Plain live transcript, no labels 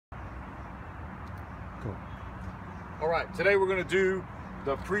Cool. All right, today we're going to do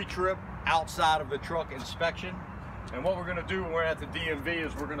the pre-trip outside of the truck inspection. And what we're going to do when we're at the DMV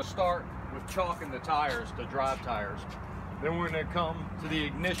is we're going to start with chalking the tires, the drive tires. Then we're going to come to the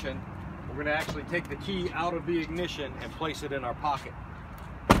ignition. We're going to actually take the key out of the ignition and place it in our pocket.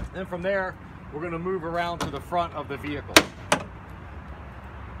 Then from there, we're going to move around to the front of the vehicle.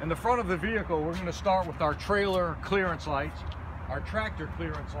 In the front of the vehicle, we're going to start with our trailer clearance lights, our tractor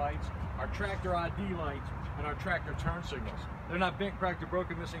clearance lights, our tractor ID lights, and our tractor turn signals. They're not bent, cracked, or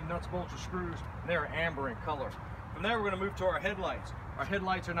broken, missing nuts, bolts, or screws. They're amber in color. From there, we're going to move to our headlights. Our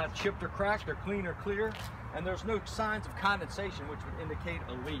headlights are not chipped or cracked, they're clean or clear, and there's no signs of condensation, which would indicate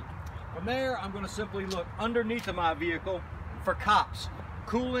a leak. From there, I'm going to simply look underneath of my vehicle for COPS,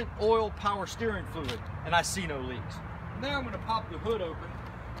 coolant, oil, power steering fluid, and I see no leaks. From there, I'm going to pop the hood open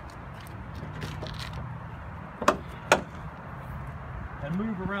and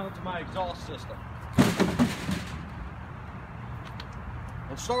move around to my exhaust system.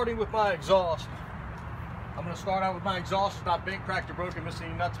 And starting with my exhaust, I'm going to start out with my exhaust. It's not bent, cracked, or broken, missing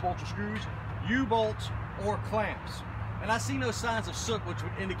any nuts, bolts, or screws, U-bolts, or clamps. And I see no signs of soot, which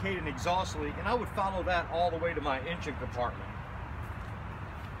would indicate an exhaust leak, and I would follow that all the way to my engine compartment.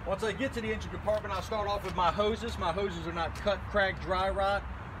 Once I get to the engine compartment, I'll start off with my hoses. My hoses are not cut, cracked, dry rot,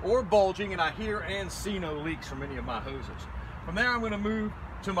 or bulging, and I hear and see no leaks from any of my hoses. From there, I'm going to move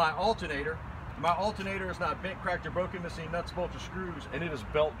to my alternator. My alternator is not bent, cracked, or broken, missing nuts, bolts, or screws, and it is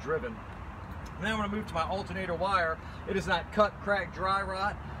belt driven. Now I'm going to move to my alternator wire. It is not cut, cracked, dry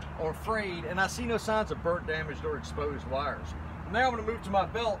rot, or frayed, and I see no signs of burnt, damaged, or exposed wires. Now I'm going to move to my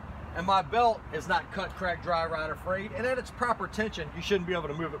belt, and my belt is not cut, cracked, dry rot, or frayed, and at its proper tension, you shouldn't be able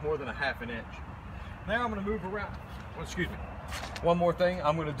to move it more than a ½ inch. Now I'm going to move around. Well, excuse me. One more thing,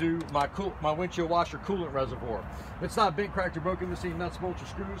 I'm going to do my windshield washer coolant reservoir. It's not bent, cracked, or broken, missing nuts, bolts, or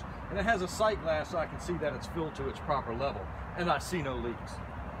screws, and it has a sight glass so I can see that it's filled to its proper level, and I see no leaks.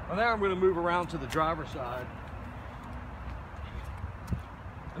 Well, now I'm going to move around to the driver's side.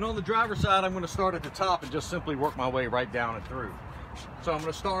 And on the driver's side, I'm going to start at the top and just simply work my way right down and through. So I'm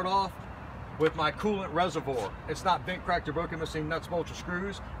going to start off with my coolant reservoir. It's not bent, cracked, or broken, missing nuts, bolts, or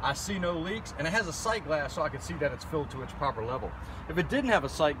screws. I see no leaks, and it has a sight glass so I can see that it's filled to its proper level. If it didn't have a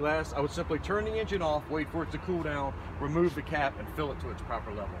sight glass, I would simply turn the engine off, wait for it to cool down, remove the cap, and fill it to its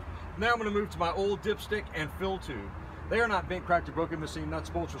proper level. Now I'm going to move to my oil dipstick and fill tube. They are not bent, cracked, or broken, missing nuts,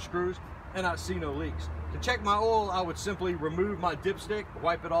 bolts, or screws, and I see no leaks. To check my oil, I would simply remove my dipstick,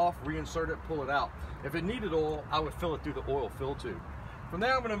 wipe it off, reinsert it, pull it out. If it needed oil, I would fill it through the oil fill tube. From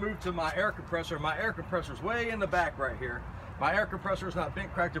there, I'm going to move to my air compressor. My air compressor is way in the back right here. My air compressor is not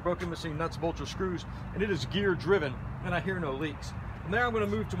bent, cracked, or broken, missing nuts, bolts, or screws, and it is gear driven, and I hear no leaks. From there, I'm going to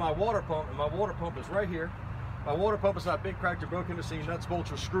move to my water pump, and my water pump is right here. My water pump is not bent, cracked, or broken, missing nuts,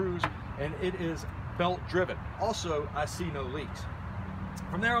 bolts, or screws, and it is belt driven. Also, I see no leaks.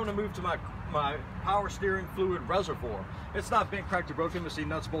 From there, I'm going to move to my power steering fluid reservoir. It's not bent, cracked, or broken, missing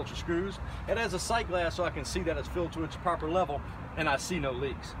nuts, bolts, or screws. It has a sight glass so I can see that it's filled to its proper level, and I see no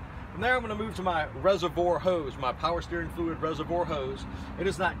leaks. From there, I'm going to move to my reservoir hose, my power steering fluid reservoir hose. It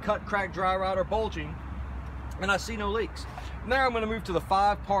is not cut, cracked, dry rot, or bulging, and I see no leaks. From there, I'm going to move to the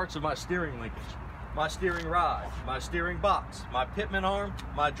 5 parts of my steering linkage. My steering rod, my steering box, my pitman arm,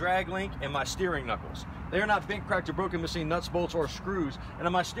 my drag link, and my steering knuckles. They are not bent, cracked, or broken, missing nuts, bolts, or screws, and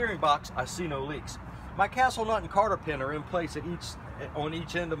in my steering box, I see no leaks. My castle nut and Carter pin are in place at on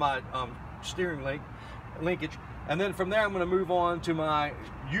each end of my steering linkage, and then from there, I'm going to move on to my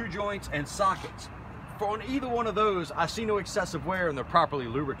U-joints and sockets. On either one of those, I see no excessive wear, and they're properly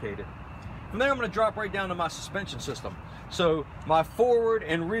lubricated. From there, I'm going to drop right down to my suspension system. So my forward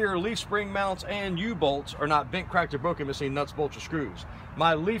and rear leaf spring mounts and U-bolts are not bent, cracked, or broken, missing nuts, bolts, or screws.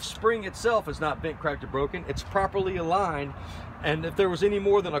 My leaf spring itself is not bent, cracked, or broken. It's properly aligned, and if there was any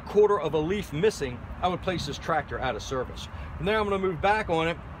more than 1/4 of a leaf missing, I would place this tractor out of service. From there, I'm going to move back on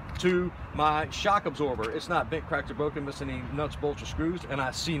it to my shock absorber. It's not bent, cracked, or broken, missing any nuts, bolts, or screws, and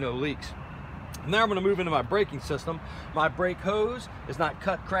I see no leaks. Now I'm going to move into my braking system. My brake hose is not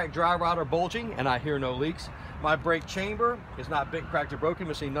cut, cracked, dry rot, or bulging, and I hear no leaks. My brake chamber is not bent, cracked, or broken,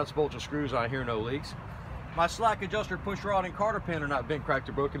 missing nuts, bolts, or screws, and I hear no leaks. My slack adjuster, push rod, and Carter pin are not bent, cracked,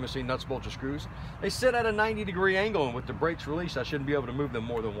 or broken, missing nuts, bolts, or screws. They sit at a 90-degree angle, and with the brakes released, I shouldn't be able to move them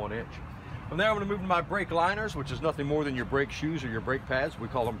more than 1 inch. From there, I'm going to move to my brake liners, which is nothing more than your brake shoes or your brake pads. We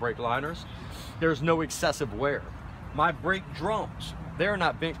call them brake liners. There's no excessive wear. My brake drums, they're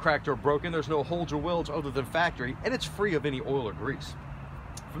not bent, cracked, or broken. There's no holes or welds other than factory, and it's free of any oil or grease.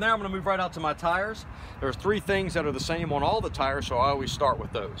 From there, I'm going to move right out to my tires. There's 3 things that are the same on all the tires, so I always start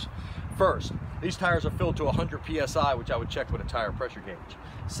with those. First, These tires are filled to 100 PSI, which I would check with a tire pressure gauge.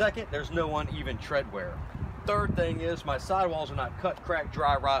 Second, there's no uneven tread wear. Third thing is my sidewalls are not cut, cracked,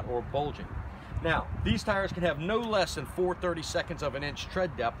 dry rot, or bulging. Now, these tires can have no less than 4/32 of an inch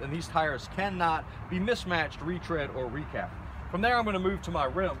tread depth, and these tires cannot be mismatched, retread, or recapped. From there, I'm going to move to my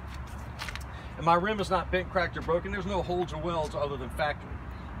rim. And my rim is not bent, cracked, or broken. There's no holes or welds other than factory.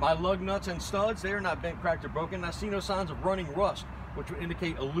 My lug nuts and studs, they are not bent, cracked, or broken. I see no signs of running rust, which would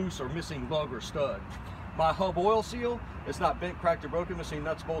indicate a loose or missing lug or stud. My hub oil seal is not bent, cracked, or broken, missing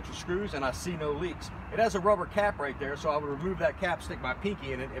nuts, bolts, or screws, and I see no leaks. It has a rubber cap right there, so I would remove that cap, stick my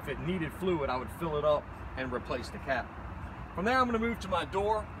pinky in it. If it needed fluid, I would fill it up and replace the cap. From there, I'm going to move to my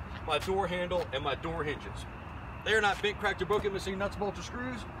door handle, and my door hinges. They are not bent, cracked, or broken, missing nuts, bolts, or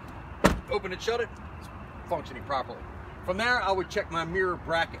screws. Open and shut it, it's functioning properly. From there, I would check my mirror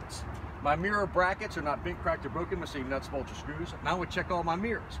brackets. My mirror brackets are not bent, cracked, or broken, missing nuts, bolts, or screws. And I would check all my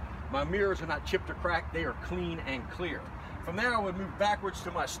mirrors. My mirrors are not chipped or cracked, they are clean and clear. From there, I would move backwards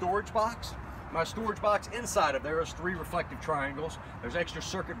to my storage box. My storage box, inside of there is 3 reflective triangles. There's extra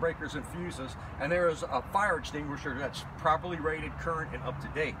circuit breakers and fuses, and there is a fire extinguisher that's properly rated, current, and up to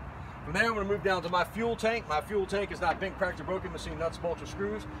date. From there, I'm going to move down to my fuel tank. My fuel tank is not bent, cracked, or broken, missing nuts, bolts, or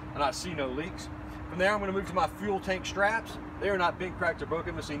screws, and I see no leaks. From there, I'm going to move to my fuel tank straps. They are not bent, cracked, or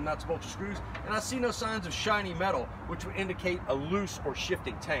broken, missing nuts, bolts, or screws, and I see no signs of shiny metal, which would indicate a loose or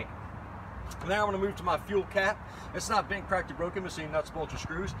shifting tank. From there, I'm going to move to my fuel cap. It's not bent, cracked, or broken, missing nuts, bolts, or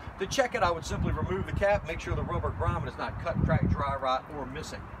screws. To check it, I would simply remove the cap, make sure the rubber grommet is not cut, cracked, dry rot, or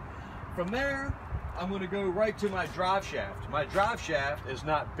missing. From there, I'm going to go right to my drive shaft. My drive shaft is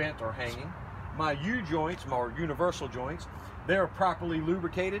not bent or hanging. My U-joints, my universal joints, they're properly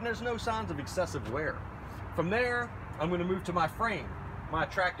lubricated and there's no signs of excessive wear. From there, I'm going to move to my frame. My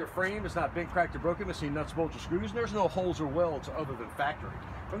tractor frame is not bent, cracked, or broken, missing nuts, bolts, or screws, and there's no holes or welds other than factory.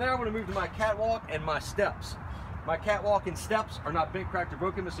 From there, I'm going to move to my catwalk and my steps. My catwalk and steps are not bent, cracked, or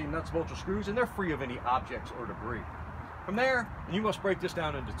broken, missing nuts, bolts, or screws, and they're free of any objects or debris. From there, and you must break this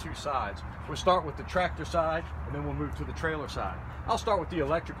down into 2 sides. We'll start with the tractor side, and then we'll move to the trailer side. I'll start with the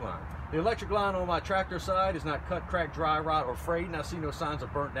electric line. The electric line on my tractor side is not cut, cracked, dry rot, or frayed, and I see no signs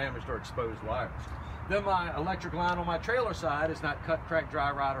of burnt, damaged, or exposed wires. Then my electric line on my trailer side is not cut, cracked,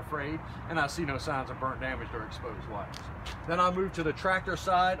 dry rot, or frayed, and I see no signs of burnt, damaged, or exposed wires. Then I'll move to the tractor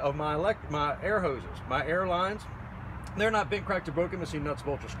side of my air hoses. My air lines, they're not bent, cracked, or broken, missing nuts,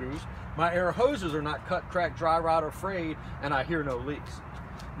 bolts, or screws. My air hoses are not cut, cracked, dry rot, or frayed, and I hear no leaks.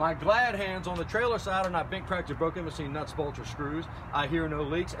 My glad hands on the trailer side are not bent, cracked, or broken, missing nuts, bolts, or screws. I hear no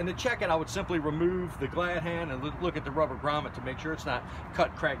leaks. And to check it, I would simply remove the glad hand and look at the rubber grommet to make sure it's not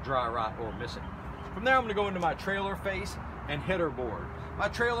cut, cracked, dry rot, or missing. From there, I'm going to go into my trailer face and header board. My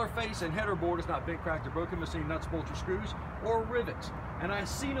trailer face and header board is not bent, cracked, or broken, missing nuts, bolts, or screws, or rivets. And I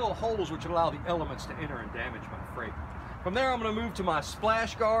see no holes which would allow the elements to enter and damage my freight. From there, I'm going to move to my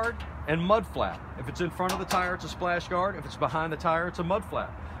splash guard and mud flap. If it's in front of the tire, it's a splash guard. If it's behind the tire, it's a mud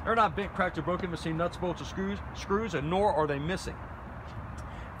flap. They're not bent, cracked, or broken, missing nuts, bolts, or screws, and nor are they missing.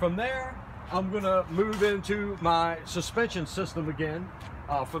 From there, I'm going to move into my suspension system again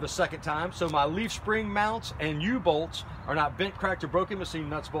for the second time. So my leaf spring mounts and U-bolts are not bent, cracked, or broken, missing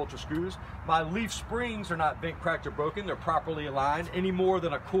nuts, bolts, or screws. My leaf springs are not bent, cracked, or broken. They're properly aligned. Any more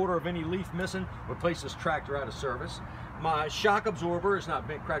than 1/4 of any leaf missing would place this tractor out of service. My shock absorber is not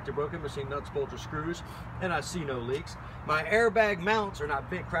bent, cracked, or broken, missing nuts, bolts, or screws, and I see no leaks. My airbag mounts are not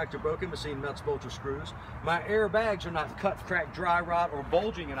bent, cracked, or broken, missing nuts, bolts, or screws. My airbags are not cut, cracked, dry rot, or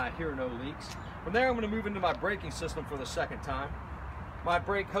bulging, and I hear no leaks. From there, I'm going to move into my braking system for the second time. My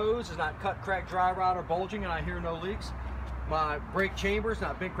brake hose is not cut, cracked, dry rot, or bulging, and I hear no leaks. My brake chamber is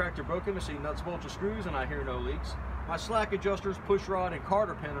not bent, cracked, or broken, missing nuts, bolts, or screws, and I hear no leaks. My slack adjusters, push rod, and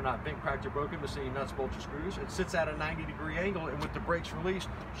carter pin are not bent, cracked, or broken, missing nuts, bolts, or screws. It sits at a 90-degree angle, and with the brakes released,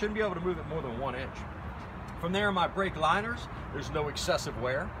 shouldn't be able to move it more than 1 inch. From there, my brake liners, there's no excessive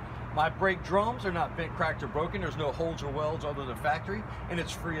wear. My brake drums are not bent, cracked, or broken. There's no holes or welds other than factory, and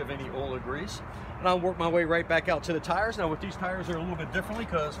it's free of any oil or grease. And I'll work my way right back out to the tires. Now with these tires, they're a little bit differently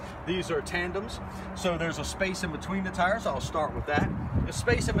because these are tandems, so there's a space in between the tires. I'll start with that. The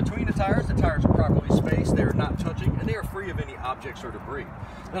space in between the tires are properly spaced. They are not touching, and they are free of any objects or debris.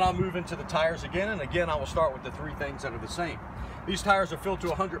 Then I'll move into the tires again, and again I will start with the 3 things that are the same. These tires are filled to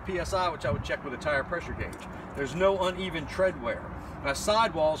 100 PSI, which I would check with a tire pressure gauge. There's no uneven tread wear. My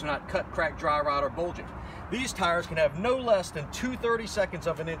sidewalls are not cut, cracked, dry rot, or bulging. These tires can have no less than 2/32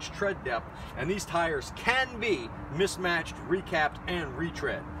 of an inch tread depth, and these tires can be mismatched, recapped, and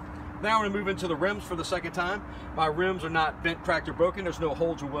retread. Now we're going to move into the rims for the second time. My rims are not bent, cracked, or broken. There's no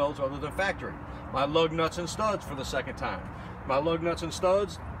holes or welds other than factory. My lug nuts and studs for the second time. My lug nuts and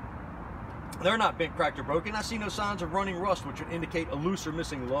studs They're not bent, cracked, or broken. I see no signs of running rust, which would indicate a loose or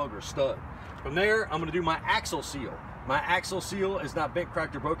missing lug or stud. From there, I'm going to do my axle seal. My axle seal is not bent,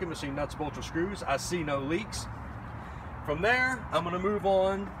 cracked, or broken. Missing nuts, bolts, or screws. I see no leaks. From there, I'm going to move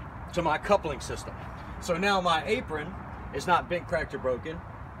on to my coupling system. So now my apron is not bent, cracked, or broken.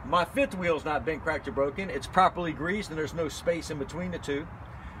 My fifth wheel is not bent, cracked, or broken. It's properly greased and there's no space in between the two.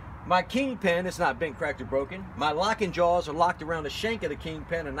 My kingpin is not bent, cracked, or broken. My locking jaws are locked around the shank of the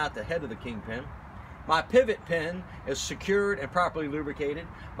kingpin and not the head of the kingpin. My pivot pin is secured and properly lubricated.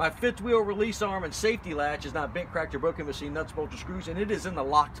 My fifth wheel release arm and safety latch is not bent, cracked, or broken. Missing nuts, bolts, or screws, and it is in the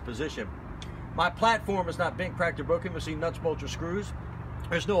locked position. My platform is not bent, cracked, or broken. Missing nuts, bolts, or screws.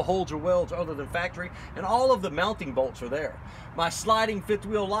 There's no holes or welds other than factory, and all of the mounting bolts are there. My sliding fifth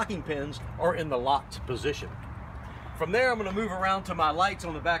wheel locking pins are in the locked position. From there, I'm going to move around to my lights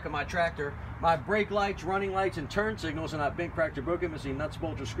on the back of my tractor. My brake lights, running lights, and turn signals are not bent, cracked, or broken. Missing nuts,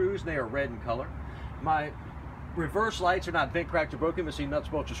 bolts, or screws. They are red in color. My reverse lights are not bent, cracked, or broken. Missing nuts,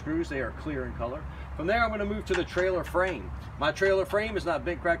 bolts, or screws. They are clear in color. From there, I'm going to move to the trailer frame. My trailer frame is not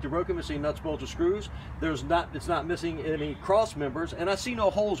bent, cracked, or broken. Missing nuts, bolts, or screws. It's not missing any cross members, and I see no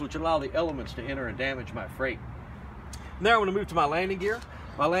holes which allow the elements to enter and damage my freight. Now I'm going to move to my landing gear.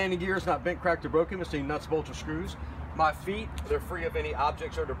 My landing gear is not bent, cracked, or broken. Missing nuts, bolts, or screws. My feet, they're free of any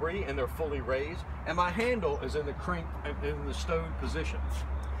objects or debris, and they're fully raised. And my handle is in the crank, in the stowed position.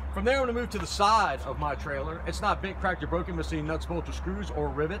 From there, I'm going to move to the side of my trailer. It's not bent, cracked, or broken. Missing nuts, bolts, or screws, or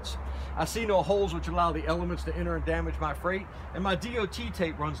rivets. I see no holes which allow the elements to enter and damage my freight. And my DOT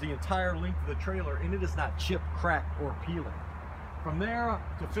tape runs the entire length of the trailer, and it is not chipped, cracked, or peeling. From there,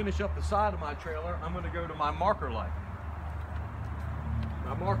 to finish up the side of my trailer, I'm going to go to my marker light.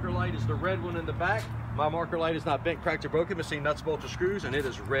 My marker light is the red one in the back. My marker light is not bent, cracked, or broken. Missing nuts, bolts, or screws, and it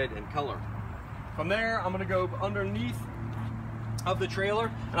is red in color. From there, I'm going to go underneath of the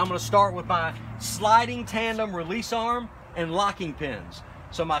trailer, and I'm going to start with my sliding tandem release arm and locking pins.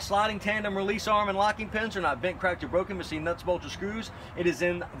 So my sliding tandem release arm and locking pins are not bent, cracked, or broken. Missing nuts, bolts, or screws. It is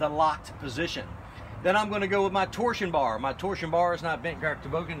in the locked position. Then I'm going to go with my torsion bar. My torsion bar is not bent, cracked, or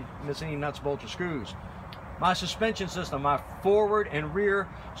broken. Missing nuts, bolts, or screws. My suspension system, my forward and rear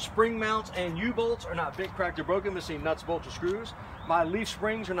spring mounts and U-bolts are not bent, cracked, or broken. Missing nuts, bolts, or screws. My leaf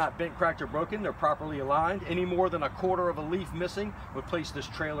springs are not bent, cracked, or broken. They're properly aligned. Any more than a quarter of a leaf missing would place this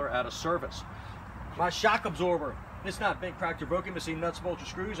trailer out of service. My shock absorber, it's not bent, cracked, or broken. Missing nuts, bolts, or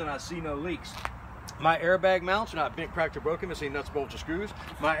screws, and I see no leaks. My airbag mounts are not bent, cracked, or broken. Missing nuts, bolts, or screws.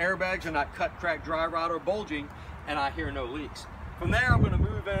 My airbags are not cut, cracked, dry rot, or bulging, and I hear no leaks. From there, I'm going to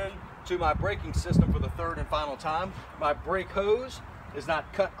move in to my braking system for the third and final time. My brake hose is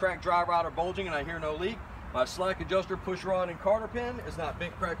not cut, cracked, dry rot, or bulging, and I hear no leak. My slack adjuster, push rod, and carter pin is not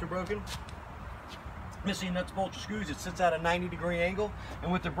bent, cracked, or broken. Missing nuts, bolts, or screws. It sits at a 90-degree angle,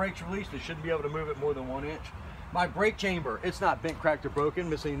 and with the brakes released, it shouldn't be able to move it more than 1 inch. My brake chamber, it's not bent, cracked, or broken.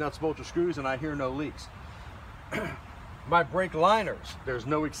 Missing nuts, bolts, or screws, and I hear no leaks. My brake liners, there's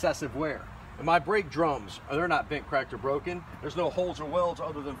no excessive wear. And my brake drums, they're not bent, cracked, or broken. There's no holes or welds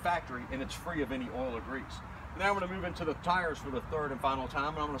other than factory, and it's free of any oil or grease. Now I'm going to move into the tires for the third and final time,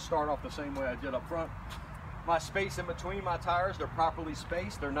 and I'm going to start off the same way I did up front. My space in between my tires, they're properly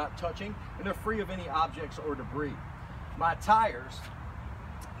spaced, they're not touching, and they're free of any objects or debris. My tires,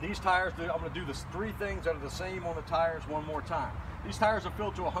 these tires, I'm going to do the 3 things that are the same on the tires one more time. These tires are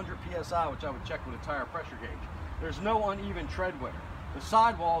filled to 100 PSI, which I would check with a tire pressure gauge. There's no uneven tread wear. The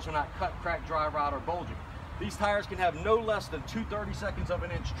sidewalls are not cut, cracked, dry rot, or bulging. These tires can have no less than 2/32 of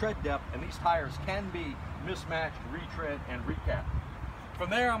an inch tread depth, and these tires can be mismatched, retread, and recapped. From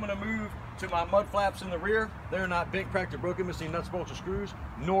there, I'm going to move to my mud flaps in the rear. They're not bent, cracked, or broken. Missing nuts, bolts, or screws,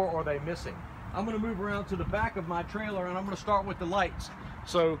 nor are they missing. I'm going to move around to the back of my trailer, and I'm going to start with the lights.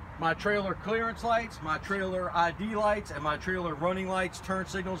 So my trailer clearance lights, my trailer ID lights, and my trailer running lights, turn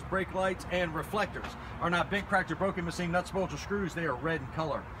signals, brake lights, and reflectors are not bent, cracked, or broken. Missing nuts, bolts, or screws. They are red in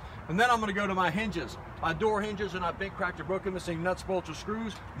color. And then I'm going to go to my hinges. My door hinges are not bent, cracked, or broken. Missing nuts, bolts, or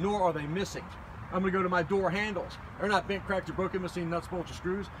screws, nor are they missing. I'm going to go to my door handles. They're not bent, cracked, or broken. Missing nuts, bolts, or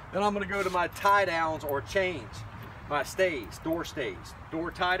screws. Then I'm going to go to my tie downs or chains. My stays, door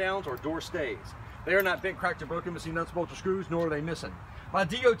tie downs, or door stays. They are not bent, cracked, or broken. Missing nuts, bolts, or screws, nor are they missing. My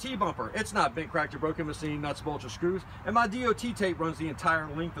DOT bumper, it's not bent, cracked, or broken. Missing nuts, bolts, or screws. And my DOT tape runs the entire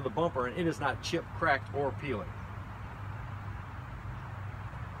length of the bumper, and it is not chipped, cracked, or peeling.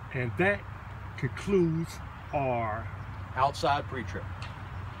 And that concludes our outside pre-trip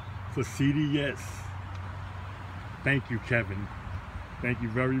for CDS. Thank you, Kevin. Thank you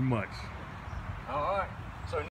very much. All right.